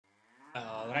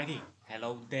Alrighty,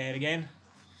 hello there again.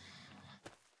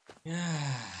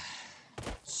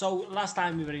 So last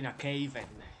time we were in a cave and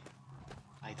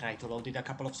I tried to load it a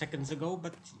couple of seconds ago,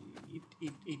 but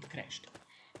it crashed.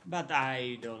 But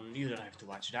you don't have to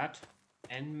watch that.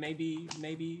 And maybe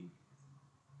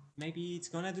it's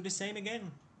gonna do the same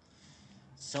again.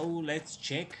 So let's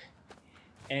check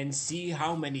and see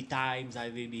how many times I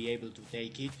will be able to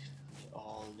take it.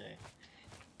 All the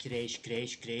crash.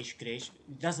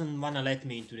 It doesn't wanna let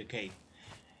me into the cave.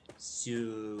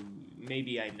 So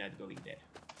maybe I'm not going there.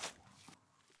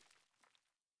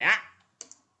 Ah!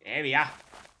 There we are.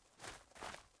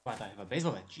 What, I have a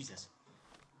baseball bat? Jesus.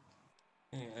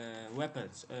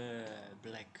 Weapons.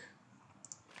 Black.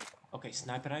 Okay,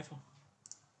 sniper rifle.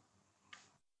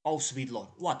 Oh, sweet lord.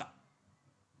 What the?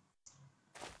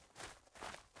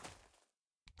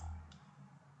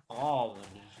 Oh.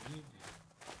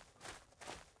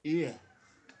 Yeah.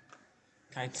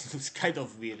 Looks kind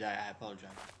of weird, I apologize.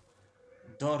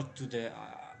 Door to the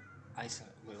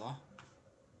Iceland. Wait, what?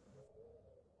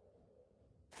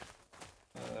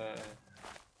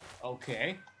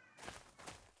 Okay.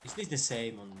 Is this the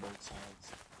same on both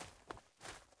sides?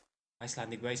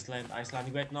 Icelandic wasteland,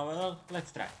 Icelandic wasteland. No, well,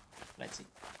 let's try. Let's see.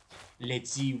 Let's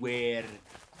see where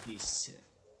this.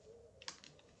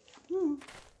 Can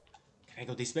I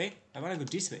go this way? I wanna go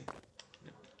this way.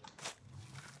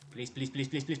 Please.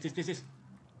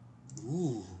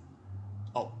 Ooh.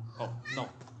 Oh, no.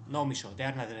 No, Misho, they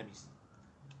are not enemies.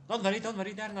 Don't worry,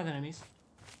 they are not enemies.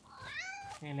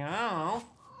 Hello?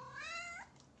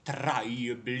 Try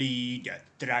bleeder.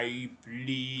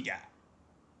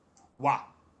 What?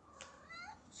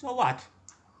 So what?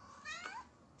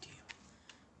 Damn.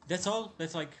 That's all?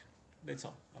 That's all.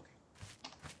 Okay.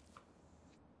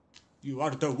 You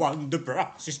are the one, the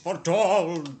brass is for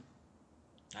tall.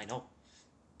 I know.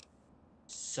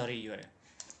 Sorry, you are.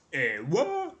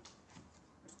 What?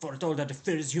 Foretold that the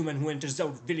first human who enters our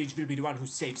village will be the one who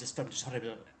saves us from this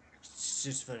horrible.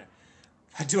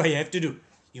 What do I have to do?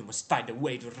 You must find a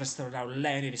way to restore our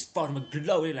land in its former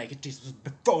glory like it is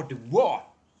before the war.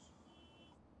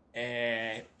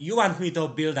 You want me to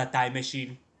build a time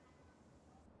machine?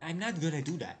 I'm not gonna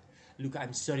do that. Look,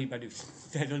 I'm sorry, but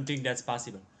I don't think that's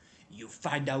possible. You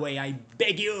find a way, I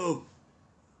beg you!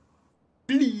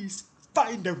 Please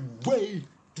find a way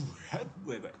to help.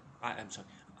 Wait. I'm sorry.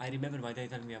 I remember my dad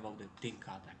telling me about the thing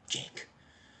called a cake.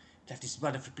 That this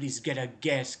motherfucker please get a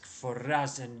cask for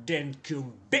us and then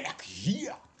come back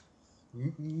here.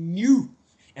 New.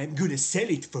 I'm gonna sell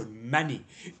it for money.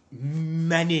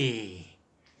 Money.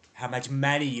 How much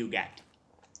money you got?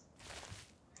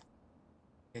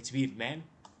 That's weird, man.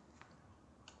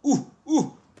 Ooh.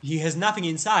 He has nothing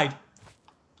inside.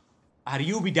 Are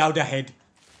you without a head?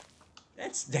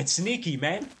 That's sneaky,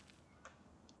 man.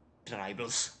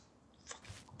 Tribals.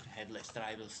 Fucking headless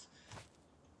tribals.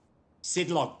 Sit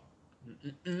log.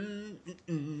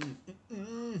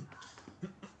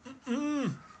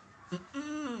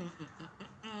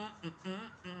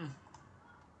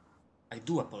 I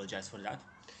do apologize for that.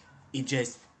 It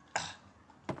just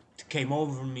came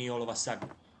over me all of a sudden.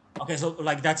 Okay, so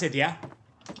like that's it, yeah?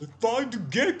 Find the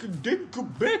gek and then come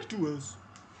back to us.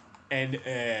 And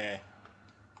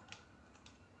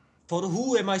for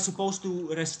who am I supposed to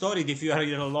restore it if you are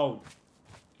here alone?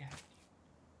 Yeah.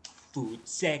 Food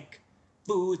sack.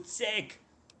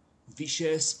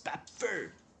 Vicious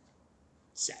pepper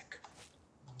sack.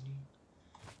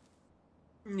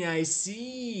 I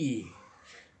see.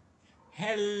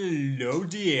 Hello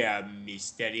dear,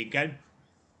 Mr. Egan.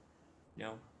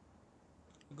 No.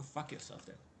 Go fuck yourself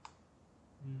then.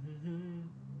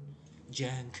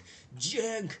 Junk.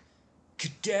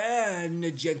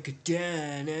 Katana.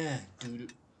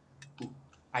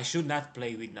 I should not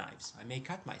play with knives. I may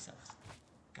cut myself.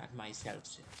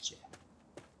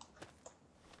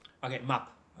 Okay,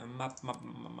 map.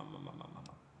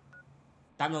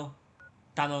 Tunnel.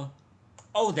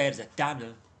 Oh, there's a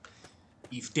tunnel.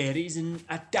 If there isn't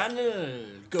a tunnel,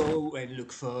 go and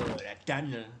look for a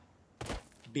tunnel.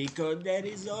 Because there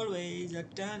is always a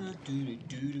tunnel.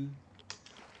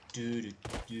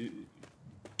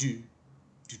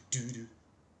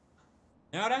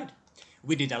 Alright,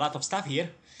 we did a lot of stuff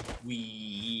here.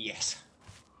 Yes.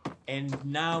 And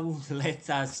now let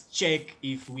us check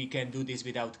if we can do this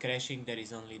without crashing. There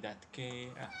is only that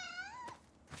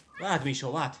What,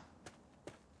 Misho, what?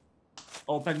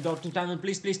 Open door to tunnel,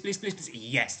 please.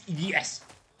 Yes.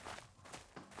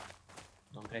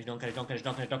 Don't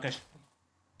crash.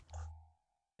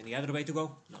 Any other way to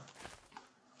go? No.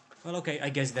 Well, okay, I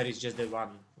guess there is just the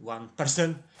one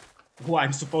person who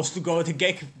I'm supposed to go and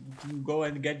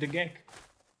get the gek.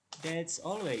 That's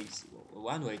always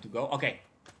one way to go. Okay,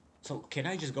 So can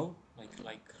I just go?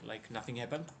 Like nothing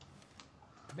happened?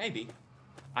 Maybe.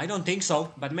 I don't think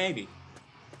so, but maybe.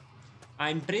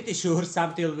 I'm pretty sure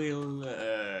something will...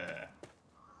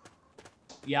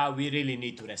 Yeah, we really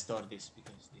need to restore this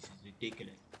because this is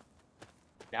ridiculous.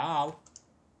 Now,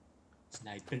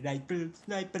 sniper rifle,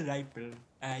 sniper rifle.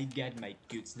 I got my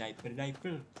cute sniper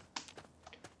rifle.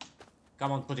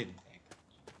 Come on, put it back.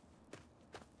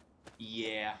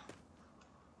 Yeah.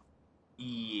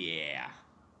 Yeah.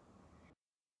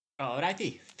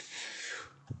 Alrighty.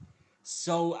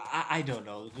 So, I don't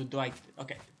know. Do I...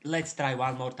 Okay, let's try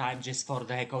one more time just for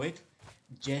the heck of it.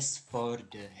 Just for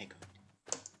the heck of it.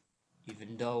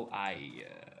 Even though I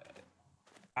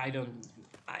don't...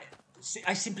 I,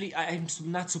 I simply... I'm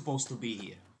not supposed to be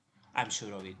here. I'm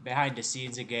sure of it. Behind the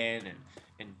scenes again and...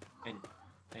 And...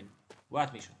 And...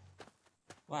 What, Misha?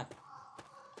 What?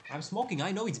 I'm smoking.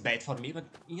 I know it's bad for me, but,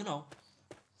 you know...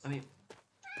 I mean...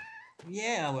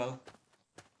 Yeah, well...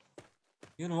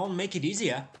 You know, won't make it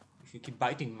easier if you keep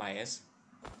biting my ass.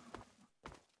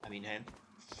 I mean, hand.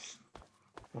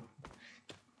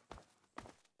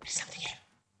 There's something here.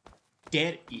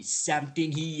 There is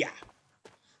something here.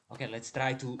 Okay, let's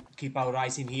try to keep our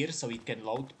eyes in here so it can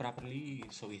load properly,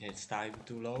 so it has time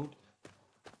to load.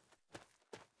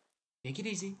 Take it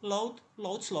easy. Load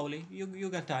slowly. You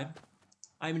got time.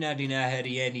 I'm not in a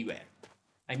hurry anywhere.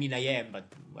 I mean, I am, but,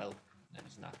 well,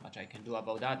 there's not much I can do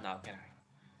about that now, can I?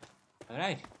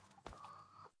 Alright.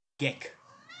 Gek.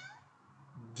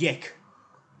 Gek.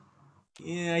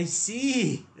 Yeah, I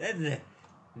see.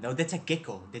 No, that's a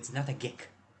gecko. That's not a gek.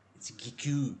 It's a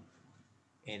geku.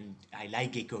 And I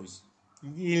like geckos.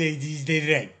 He's dead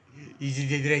right. He's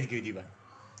dead right, goodie one.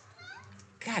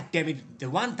 God damn it. The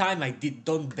one time I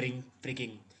don't bring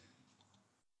freaking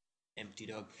empty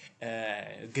dog,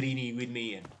 Greenie with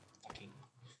me and fucking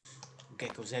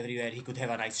geckos everywhere. He could have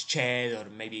a nice chat or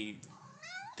maybe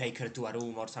take her to a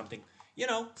room or something. You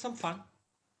know, some fun.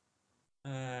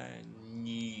 No.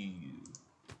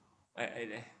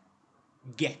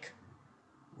 Gek.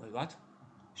 Wait, what?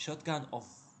 Shotgun of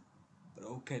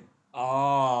broken.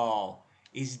 Oh,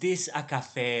 is this a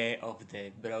cafe of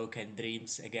the broken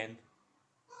dreams again?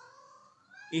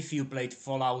 If you played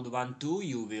Fallout 1 2,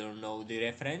 you will know the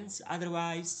reference.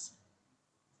 Otherwise,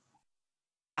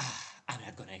 I'm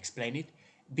not gonna explain it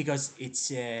because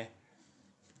it's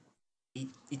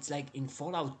like in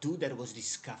Fallout 2 there was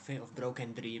this cafe of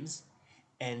broken dreams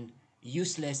and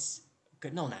useless,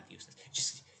 no, not useless,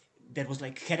 just there was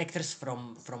like characters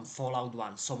from Fallout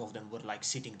 1. Some of them were like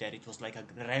sitting there. It was like a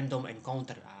random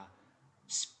encounter, a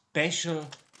special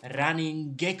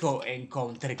running gecko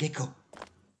encounter gecko.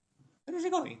 Where is he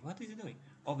going? What is he doing?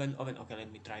 Oven. Okay,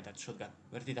 let me try that shotgun.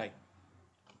 Where did I?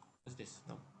 What's this?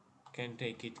 No. Can't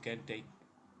take it, can't take.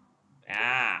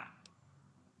 Ah!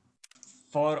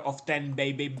 4 of 10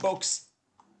 baby books.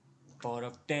 4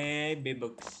 of 10 baby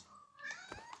books.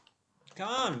 Come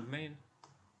on, man.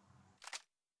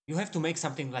 You have to make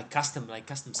something like custom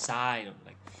sign, or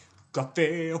like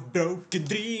Cafe of Broken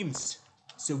Dreams.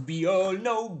 So we all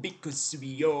know because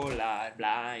we all are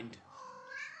blind.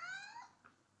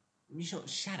 Michel,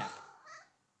 shut up.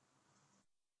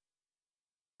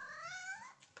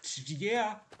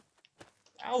 Yeah.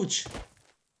 Ouch.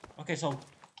 Okay, so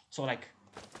like,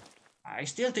 I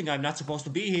still think I'm not supposed to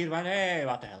be here, but hey,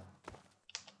 what the hell?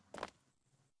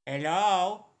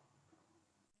 Hello?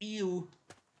 You.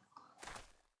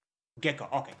 Gecko,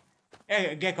 okay.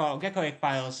 Hey, gecko egg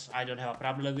piles, I don't have a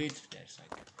problem with. There's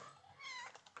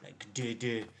like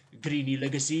the greeny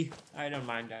legacy. I don't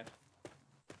mind that.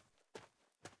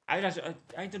 I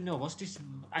don't know, was this...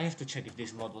 I have to check if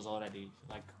this mod was already,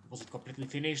 like, was it completely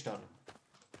finished or...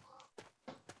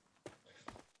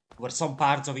 Were some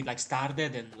parts of it, like,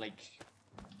 started and, like...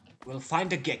 We'll find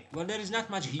the gek. Well, there is not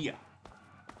much here.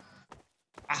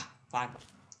 Ah, fun.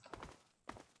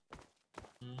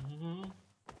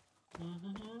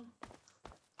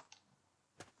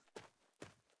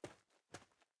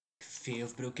 Fear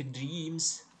of broken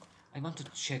dreams. I want to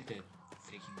check the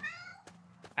freaking...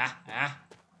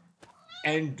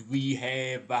 And we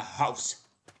have a house.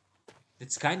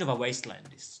 It's kind of a wasteland,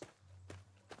 this.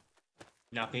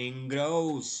 Nothing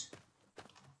grows.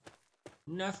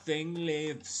 Nothing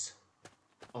lives.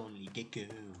 Only gecko.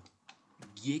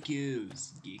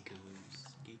 Geckos. Geckos.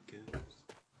 Geckos.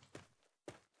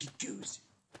 Geckos.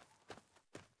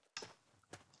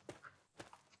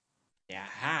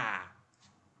 Aha.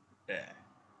 Damn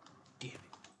it.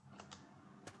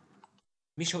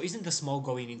 Misho, isn't the smoke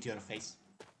going into your face?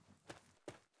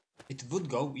 It would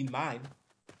go in mine.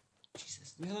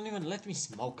 Jesus, you don't even let me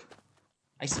smoke.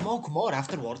 I smoke more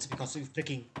afterwards because you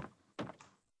freaking...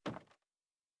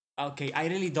 Okay, I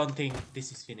really don't think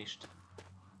this is finished.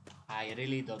 I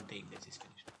really don't think this is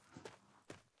finished.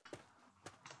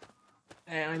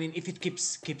 I mean, if it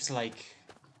keeps like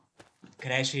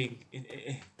crashing,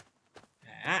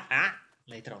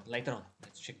 later on.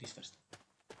 Let's check this first.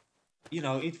 You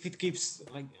know, if it keeps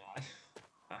like,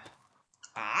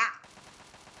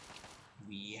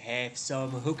 we have some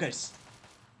hookers.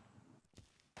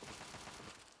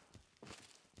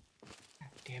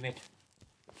 Damn it.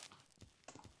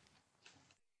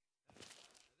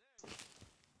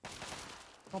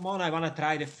 Come on, I wanna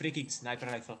try the freaking sniper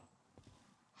rifle.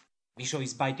 Misho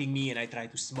is biting me and I try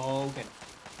to smoke and...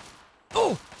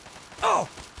 Oh! Oh!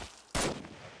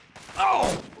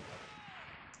 Oh!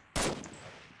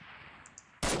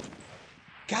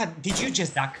 God, did you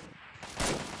just duck?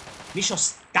 Misho,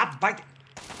 stop biting!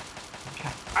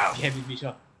 God damn it,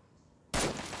 Misho.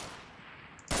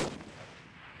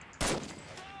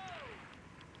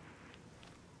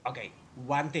 Okay,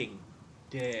 one thing.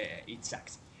 It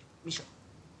sucks. Misho.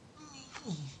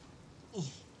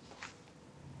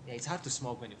 Yeah, it's hard to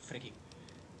smoke when you're freaking...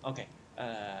 Okay,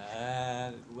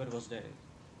 where was the...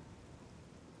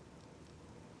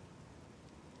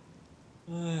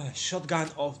 Shotgun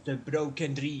of the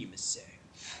Broken Dreams.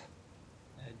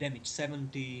 Damage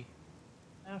 70.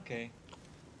 Okay.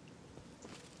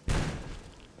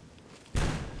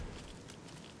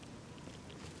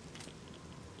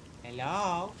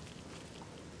 Hello?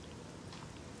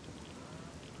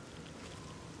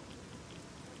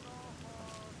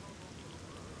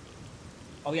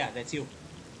 Oh yeah, that's you.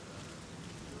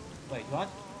 Wait, what?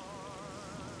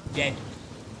 Dead.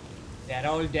 They're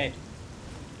all dead.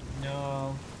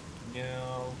 No.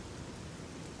 No.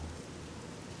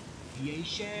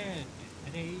 Radiation.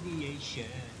 Radiation.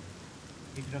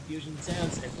 Microfusion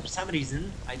cells. And for some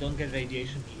reason, I don't get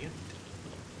radiation here.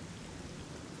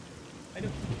 I do.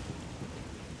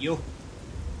 You.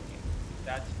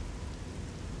 That.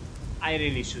 I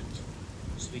really should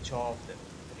switch off the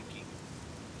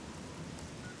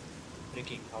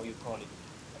freaking, how you call it,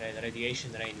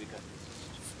 radiation rain, because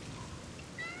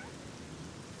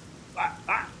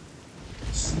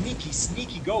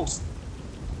sneaky ghost.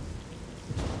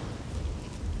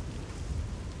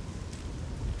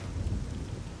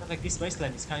 But like this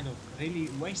wasteland is kind of really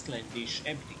wastelandish,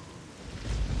 empty.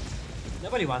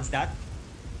 Nobody wants that.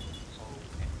 So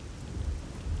okay.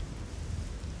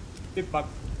 Big bug.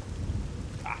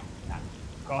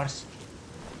 Of course.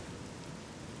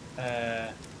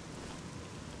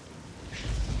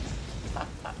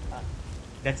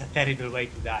 That's a terrible way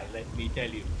to die, let me tell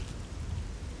you.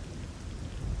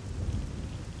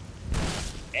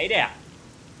 Hey there!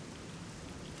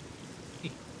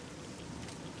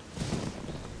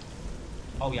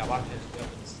 Oh yeah, what is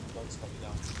weapons? Don't stop me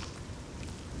down.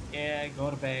 Yeah,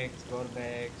 gore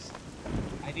bags.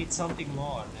 I need something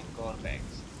more than gore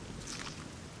bags.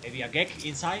 Maybe a gek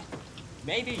inside?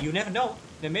 Maybe, you never know.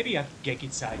 There may be a gek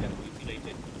inside a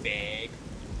mutilated bag.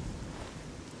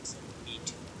 Some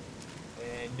meat.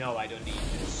 No, I don't need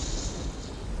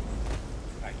this.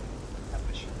 Right,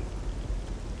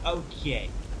 okay.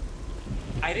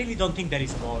 I really don't think there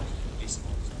is more to this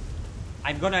monster.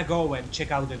 I'm gonna go and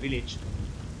check out the village.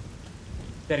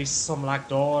 There is some locked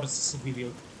doors, we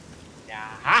will...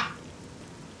 Aha!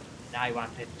 And I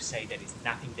wanted to say there is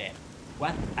nothing there.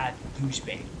 What a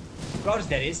douchebag. Of course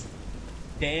there is.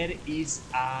 There is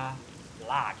a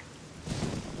flag.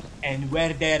 And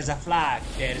where there's a flag,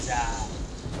 there's a...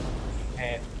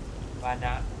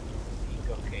 Wanna...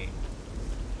 Okay.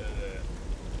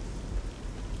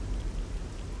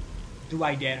 Do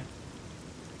I dare?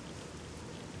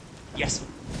 Yes.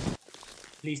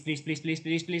 Please.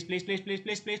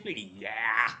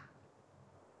 Yeah.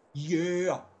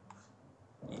 Yeah.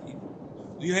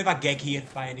 Do you have a gag here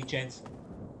by any chance?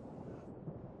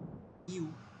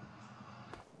 You.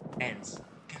 Ants.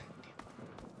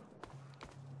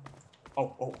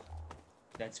 Oh.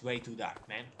 That's way too dark,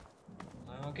 man.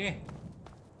 Okay.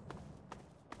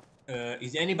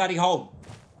 Is anybody home?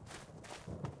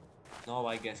 No,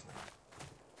 I guess not.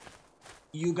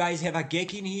 You guys have a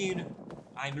gek in here?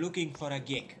 I'm looking for a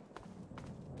gek.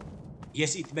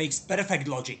 Yes, it makes perfect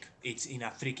logic. It's in a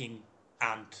freaking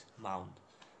ant mound.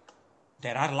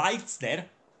 There are lights there.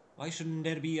 Why shouldn't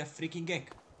there be a freaking gek?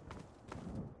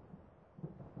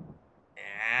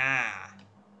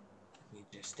 Let me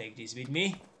just take this with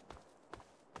me.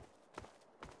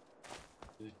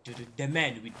 The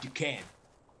man with the can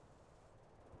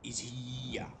is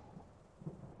here.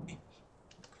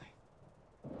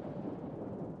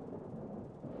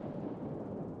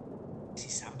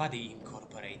 Is somebody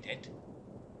incorporated?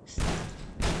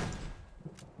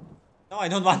 No, I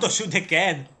don't want to shoot the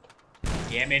can.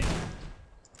 Damn it.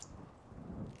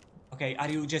 Okay, are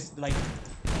you just like...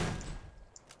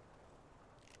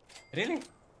 Really?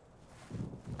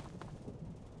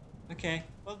 Okay,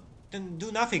 well, then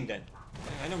do nothing then.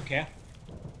 I don't care.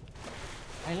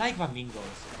 I like flamingos.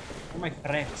 They're my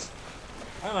friends.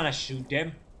 I don't wanna shoot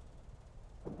them.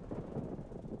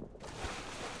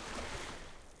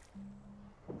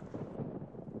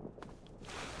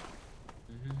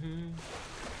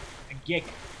 A gek.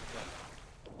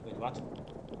 Wait, what?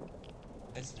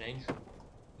 That's strange.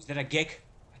 Is that a gek?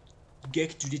 A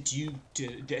gek to the tube, to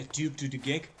the tube to the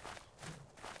gek?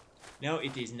 No,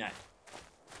 it is not.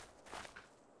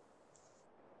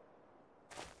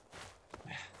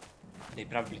 They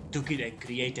probably took it and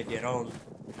created their own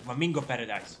flamingo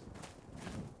paradise.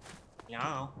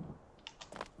 Yeah.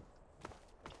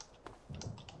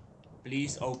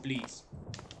 Please, oh please.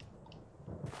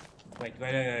 Wait.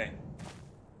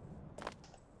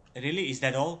 Really? Is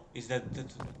that all? Is that...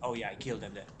 Oh yeah, I killed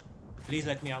them there. Please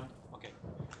let me out. Okay.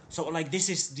 So, like, this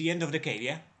is the end of the cave,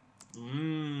 yeah?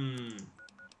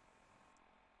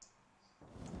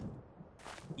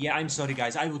 Yeah, I'm sorry,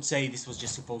 guys. I would say this was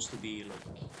just supposed to be,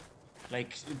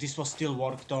 like, this was still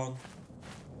worked on.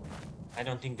 I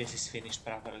don't think this is finished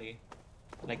properly.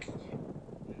 Like,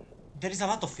 there is a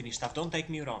lot of finished stuff, don't take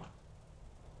me wrong.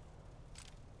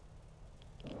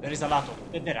 There is a lot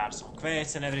of... There are some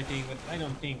quests and everything, but I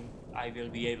don't think I will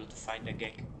be able to find a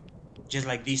gek. Just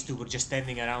like these two were just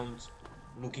standing around,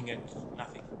 looking at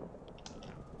nothing.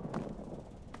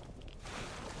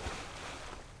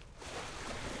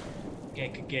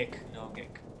 Gek, no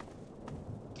gek.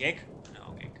 Gek?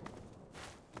 No gek.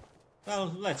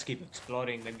 Well, let's keep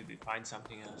exploring, maybe we find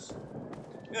something else.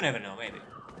 You never know, maybe.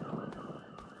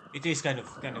 It is kind of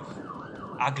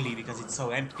ugly because it's so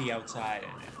empty outside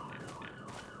and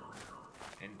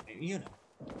you know.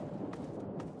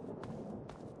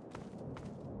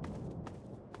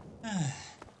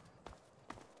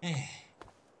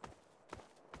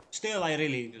 Still, I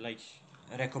really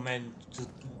recommend to.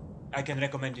 I can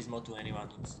recommend this mod to anyone.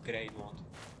 It's a great mod.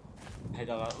 I had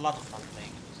a lot of fun playing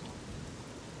it.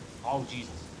 Oh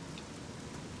Jesus!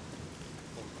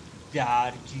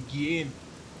 Dark again.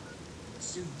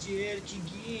 So dark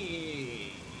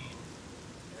again.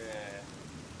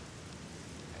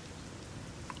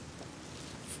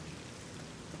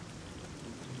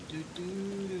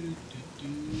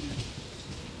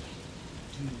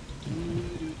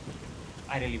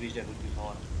 I really wish there would be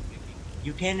more.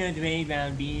 You cannot wait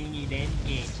while being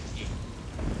engaged.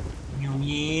 Oh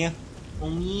yeah.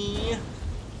 Oh yeah.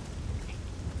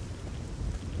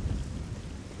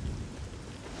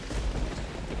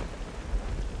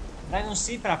 I don't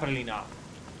see properly now.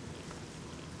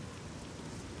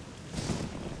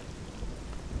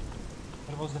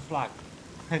 Where was the flag?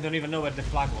 I don't even know where the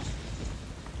flag was.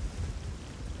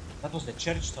 That was the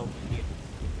church stone here.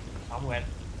 Somewhere.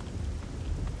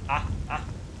 I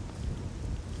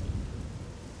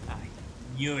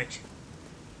knew it.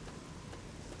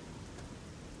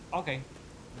 Okay.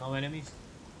 No enemies.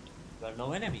 Well,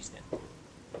 no enemies then.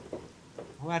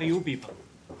 Who are you people?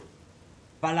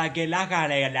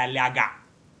 Balagelaga.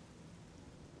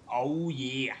 Oh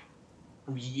yeah.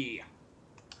 Oh yeah.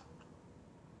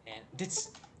 And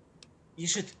that's... You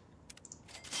should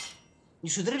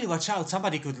really watch out.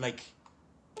 Somebody could, like,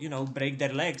 you know, break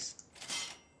their legs.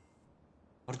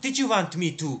 Or did you want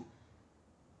me to? You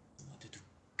wanted to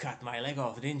cut my leg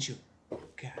off, didn't you?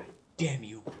 God damn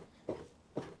you.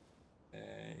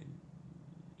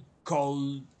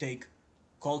 Cold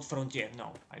Frontier.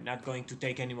 No, I'm not going to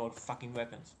take any more fucking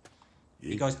weapons.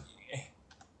 Because...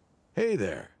 Hey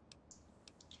there.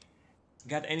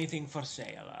 Got anything for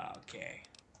sale? Okay.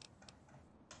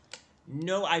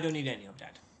 No, I don't need any of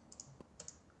that.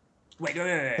 Wait.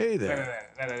 Hey there.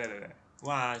 Wait.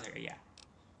 1 second, yeah.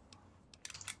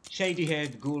 Shady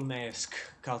head, ghoul mask,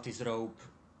 cultist robe,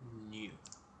 new.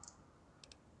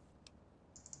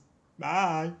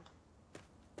 Bye.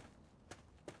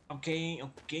 Okay.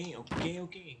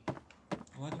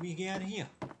 What we got here?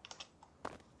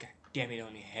 God damn it,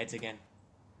 only heads again.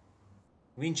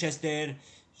 Winchester,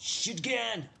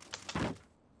 shotgun.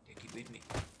 Take it with me.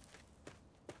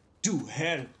 To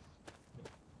hell.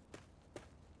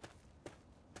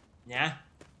 Yeah.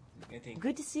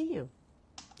 Good to see you.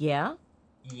 Yeah?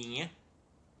 Yeah.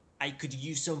 I could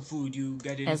use some food. You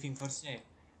got anything for sale?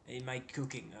 In my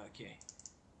cooking, okay.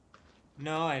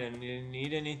 No, I don't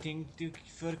need anything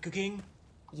for cooking.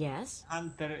 Yes.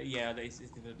 Hunter, yeah,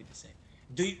 it will be the same.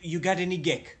 Do you got any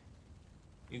gek?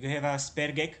 You have a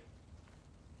spare gek?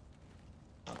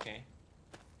 Okay.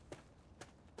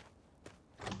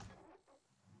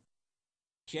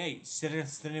 Okay,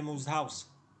 Seremo's house.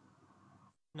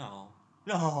 No.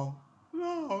 No.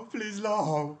 No, please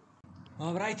no.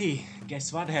 Alrighty,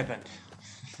 guess what happened?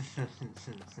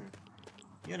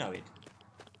 You know it.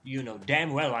 You know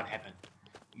damn well what happened.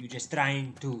 You just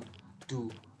trying to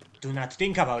to not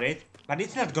think about it, but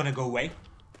it's not gonna go away.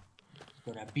 It's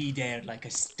gonna be there like a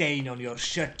stain on your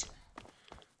shirt.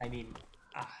 I mean,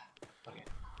 forget.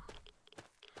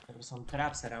 There were some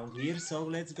traps around here, so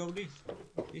let's go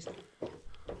this way.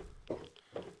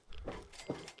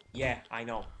 Yeah, I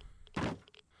know.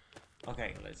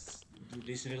 Okay, let's do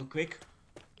this real quick.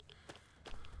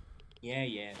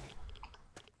 Yeah.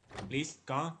 Please,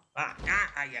 go on.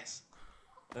 Yes.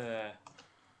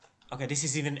 Okay, this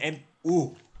is even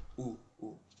ooh.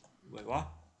 Wait, what?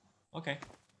 Okay.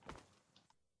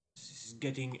 This is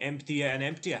getting emptier and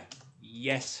emptier.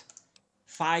 Yes.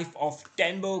 5 of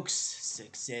 10 books.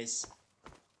 Success.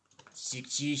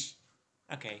 Success.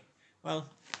 Okay. Well,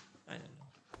 I don't know.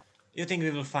 You think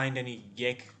we will find any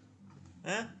gek?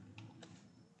 Huh?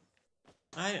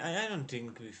 I don't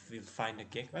think we'll find a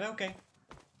gek, but okay.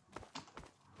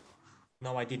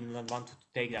 No, I didn't want to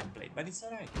take that plate, but it's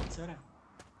alright. It's alright.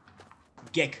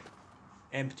 Gek.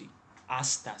 Empty.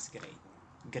 Asta's grave.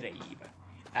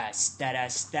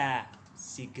 Asta.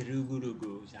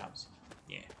 Sigurdson's house.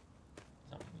 Yeah.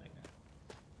 Something like that.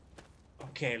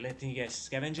 Okay, let me guess.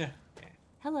 Scavenger? Yeah.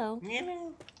 Hello.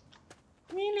 Hello.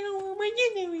 Hello, what are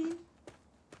you doing?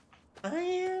 I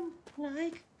am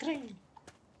like Crane.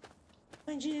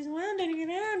 I'm just wandering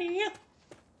around here.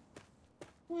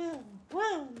 Wow.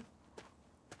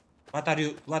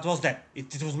 What was that?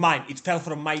 It was mine. It fell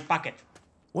from my pocket.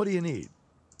 What do you need?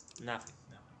 Nothing.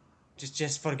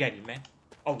 Just forget it, man.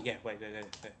 Oh, yeah, wait.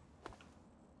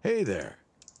 Hey there.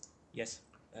 Yes.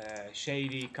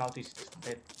 Shady cultist.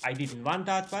 I didn't want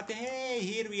that, but hey,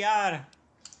 here we are.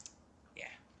 Yeah.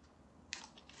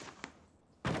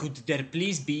 Could there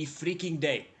please be freaking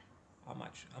day? How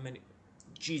much? How many?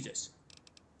 Jesus.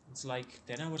 It's like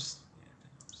 10 hours. Yeah,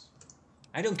 10 hours.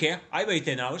 I don't care. I wait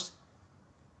 10 hours.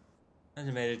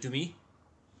 Doesn't matter to me.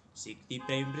 60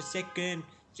 frames per second.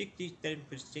 60 frames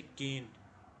per second.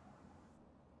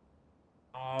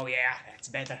 Oh yeah, that's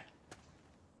better.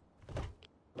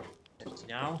 30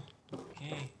 now.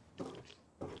 Okay.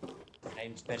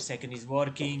 Frames per second is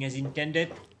working as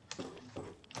intended.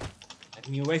 Get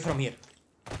me away from here.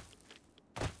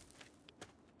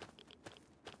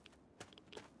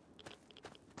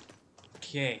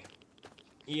 Okay.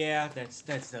 Yeah, that's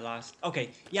the last.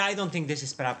 Okay. Yeah, I don't think this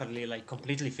is properly like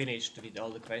completely finished with all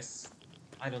the quests.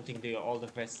 I don't think all the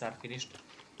quests are finished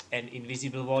and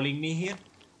invisible walling me here.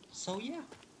 So yeah.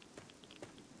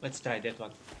 Let's try that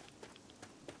one.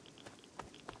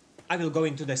 I will go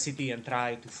into the city and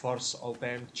try to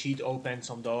cheat open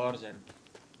some doors and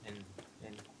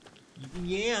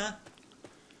yeah.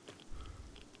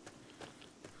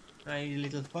 My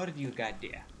little fort you got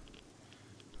there.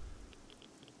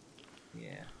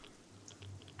 Yeah.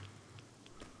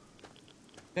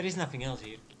 There is nothing else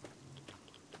here.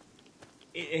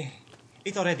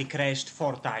 It already crashed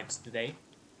 4 times today.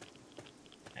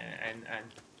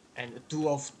 And two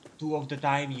of the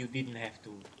time you didn't have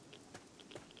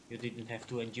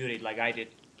to endure it like I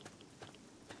did.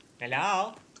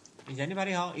 Hello? Is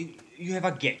anybody home? You have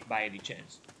a gek by any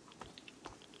chance?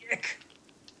 Gek!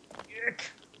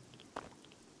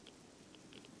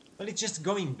 Well, it's just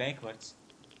going backwards.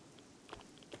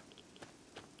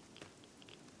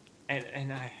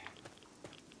 And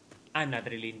I'm not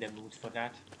really in the mood for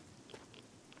that.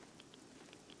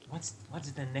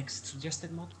 What's the next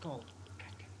suggested mod called?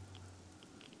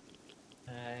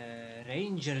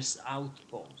 Rangers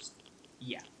Outpost.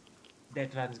 Yeah,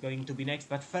 that one's going to be next.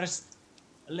 But first,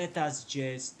 let us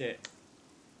just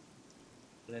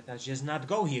not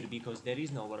go here because there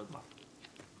is no world map.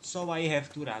 So I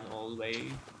have to run all the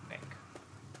way back.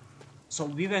 So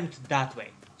we went that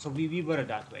way. So we were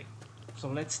that way. So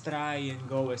let's try and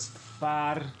go as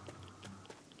far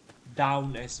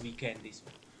down as we can this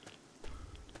way.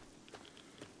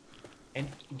 And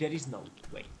there is no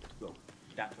way to go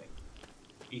that way,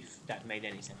 if that made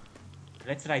any sense.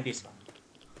 Let's try this one.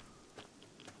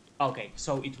 Okay,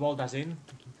 so it walled us in,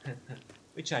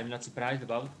 which I'm not surprised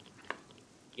about.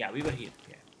 Yeah, we were here,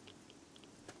 yeah.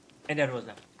 And there was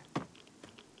nothing.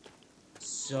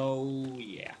 So,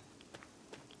 yeah.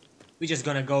 We're just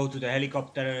gonna go to the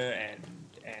helicopter and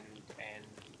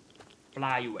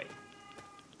fly away.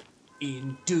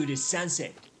 Into the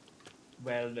sunset.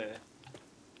 Well,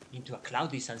 into a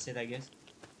cloudy sunset, I guess.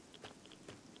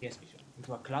 Yes, Bishop.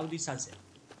 Into a cloudy sunset.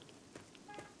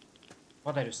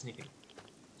 What are you sniffing?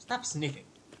 Stop sniffing.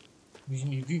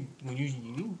 Okay.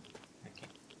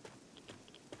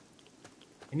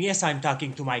 And yes, I'm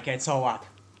talking to my cat, so what?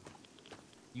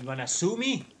 You wanna sue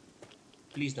me?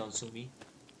 Please don't sue me.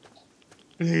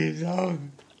 Please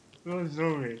don't. Don't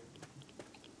sue me.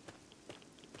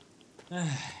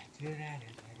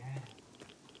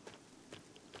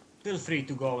 Feel free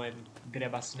to go and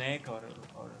grab a snack or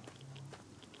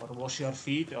wash your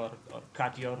feet or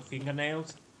cut your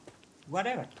fingernails.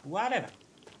 Whatever. Whatever.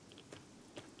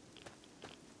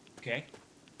 Okay.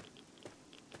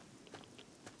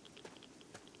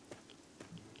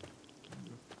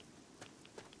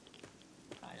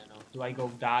 I don't know. Do I go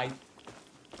dive?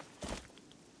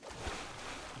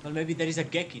 Well, maybe there is a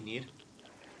gek in here.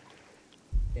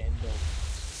 And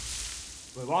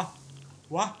wait, what?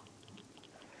 What?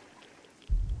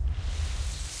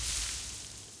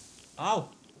 Ow!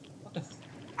 What the?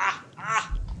 Ah!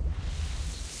 Ah!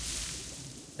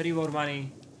 3 more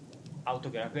money.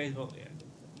 Autograph. Baseball. Yeah.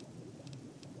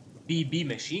 BB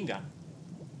machine gun.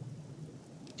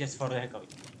 Just for the heck of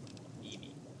it.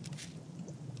 BB.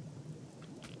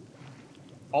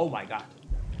 Oh my god.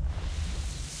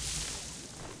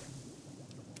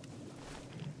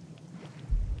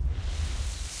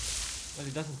 Well,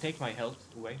 it doesn't take my health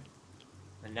away.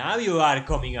 And now you are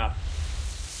coming up.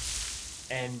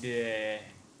 And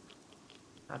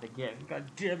not again. God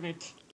damn it.